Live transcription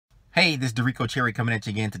Hey, this is Dorico Cherry coming at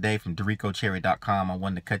you again today from DoricoCherry.com. I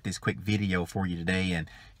wanted to cut this quick video for you today and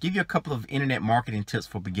give you a couple of internet marketing tips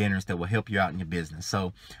for beginners that will help you out in your business.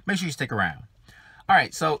 So make sure you stick around. All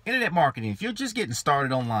right, so internet marketing, if you're just getting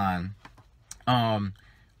started online,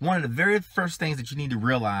 one of the very first things that you need to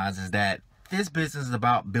realize is that this business is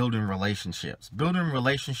about building relationships. Building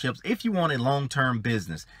relationships, if you want a long-term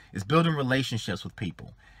business, is building relationships with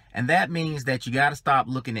people. And that means that you got to stop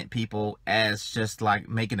looking at people as just like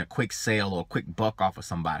making a quick sale or a quick buck off of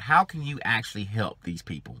somebody. How can you actually help these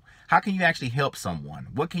people? How can you actually help someone?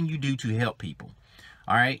 What can you do to help people?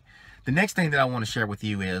 All right. The next thing that I want to share with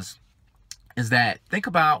you is that think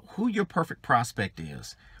about who your perfect prospect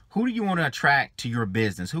is. Who do you want to attract to your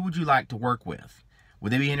business? Who would you like to work with?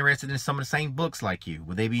 Would they be interested in some of the same books like you?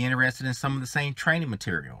 Would they be interested in some of the same training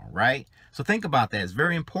material, right? So think about that. It's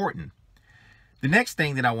very important. The next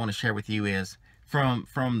thing that I want to share with you is from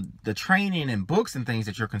the training and books and things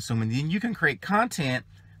that you're consuming, then you can create content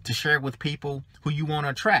to share with people who you want to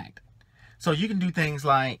attract. So you can do things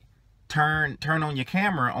like turn on your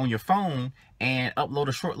camera on your phone and upload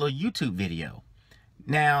a short little YouTube video.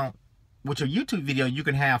 Now, with your YouTube video, you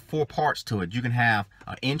can have 4 parts to it. You can have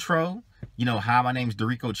an intro, hi, my name is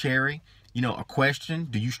Dorico Cherry. A question.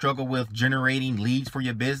 Do you struggle with generating leads for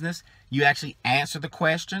your business? You actually answer the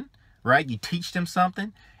question. Right? You teach them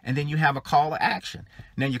something, and then you have a call to action.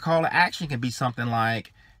 Now, your call to action can be something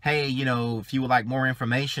like, hey, if you would like more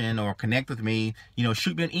information or connect with me,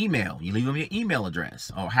 shoot me an email. You leave them your email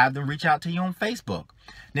address or have them reach out to you on Facebook.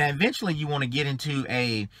 Now, eventually you want to get into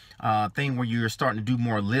a thing where you're starting to do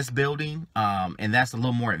more list building, and that's a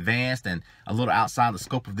little more advanced and a little outside the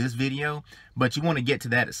scope of this video, but you want to get to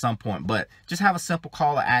that at some point. But just have a simple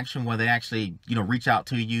call to action where they actually, reach out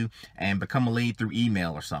to you and become a lead through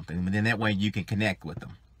email or something. And then that way you can connect with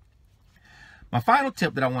them. My final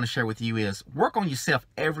tip that I want to share with you is work on yourself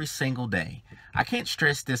every single day. I can't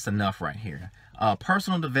stress this enough right here.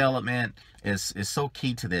 Personal development is so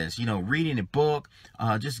key to this. Reading a book,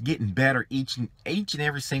 just getting better each and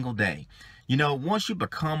every single day. Once you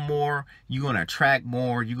become more, you're going to attract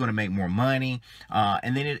more, you're going to make more money,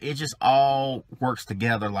 and then it just all works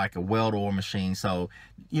together like a well-oiled machine. So,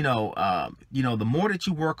 the more that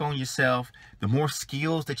you work on yourself, the more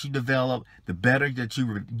skills that you develop, the better that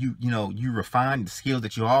you refine the skills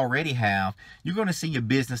that you already have, you're going to see your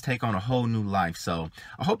business take on a whole new life. So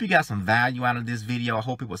I hope you got some value out of this video. I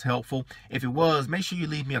hope it was helpful. If it was, make sure you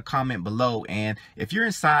leave me a comment below. And if you're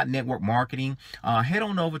inside network marketing, head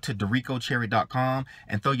on over to DoricoCherry.com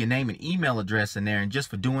and throw your name and email address in there. And just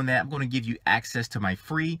for doing that, I'm going to give you access to my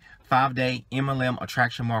free 5-day MLM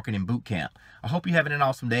attraction marketing bootcamp. I hope you're having an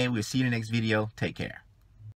awesome day. We'll see you in the next video. Take care.